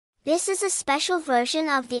This is a special version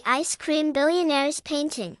of the Ice Cream Billionaires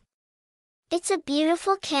painting. It's a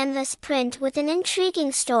beautiful canvas print with an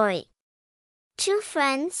intriguing story. Two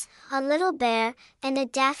friends, a little bear and a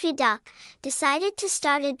daffy duck, decided to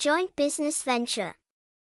start a joint business venture.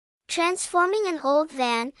 Transforming an old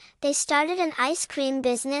van, they started an ice cream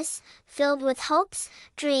business, filled with hopes,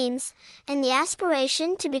 dreams, and the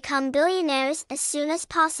aspiration to become billionaires as soon as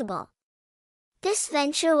possible. This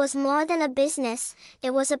venture was more than a business,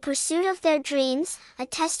 it was a pursuit of their dreams, a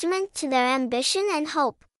testament to their ambition and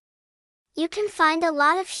hope. You can find a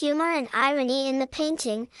lot of humor and irony in the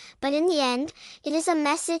painting, but in the end, it is a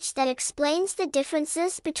message that explains the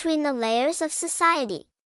differences between the layers of society.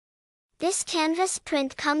 This canvas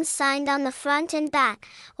print comes signed on the front and back,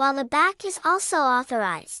 while the back is also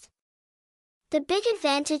authorized. The big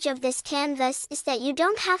advantage of this canvas is that you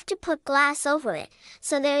don't have to put glass over it,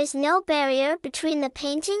 so there is no barrier between the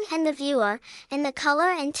painting and the viewer, and the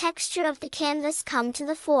color and texture of the canvas come to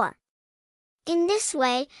the fore. In this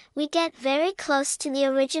way, we get very close to the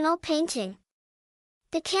original painting.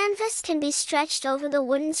 The canvas can be stretched over the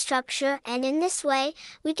wooden structure, and in this way,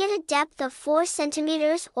 we get a depth of 4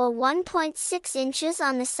 centimeters or 1.6 inches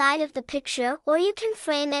on the side of the picture, or you can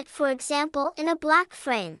frame it, for example, in a black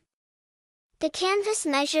frame. The canvas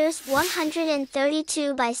measures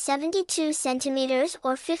 132 by 72 centimeters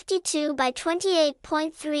or 52 by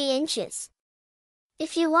 28.3 inches.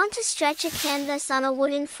 If you want to stretch a canvas on a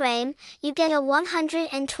wooden frame, you get a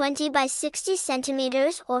 120 by 60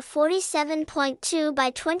 centimeters or 47.2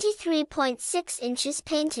 by 23.6 inches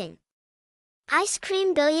painting. Ice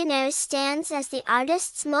Cream Billionaires stands as the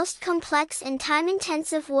artist's most complex and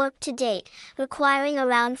time-intensive work to date, requiring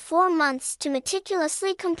around 4 months to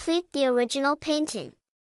meticulously complete the original painting.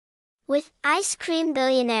 With Ice Cream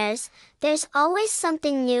Billionaires, there's always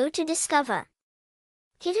something new to discover.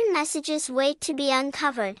 Hidden messages wait to be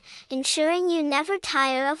uncovered, ensuring you never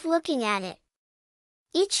tire of looking at it.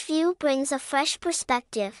 Each view brings a fresh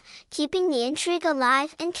perspective, keeping the intrigue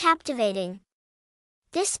alive and captivating.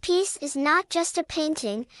 This piece is not just a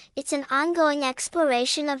painting, it's an ongoing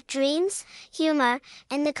exploration of dreams, humor,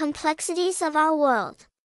 and the complexities of our world.